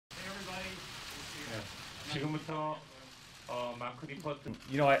지금부터 마크 리포트.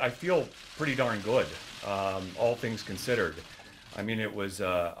 You know, I feel pretty darn good, all things considered. I mean, it was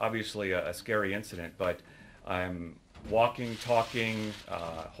obviously a scary incident, but I'm walking, talking,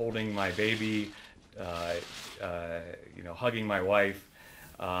 holding my baby, you know, hugging my wife.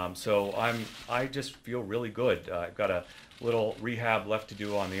 So I just feel really good. I've got a little rehab left to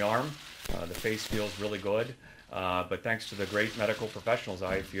do on the arm. The face feels really good. But thanks to the great medical professionals,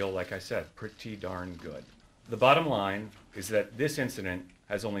 I feel, like I said, pretty darn good. The bottom line is that this incident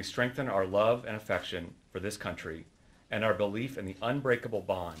has only strengthened our love and affection for this country and our belief in the unbreakable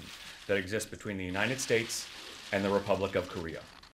bond that exists between the United States and the Republic of Korea.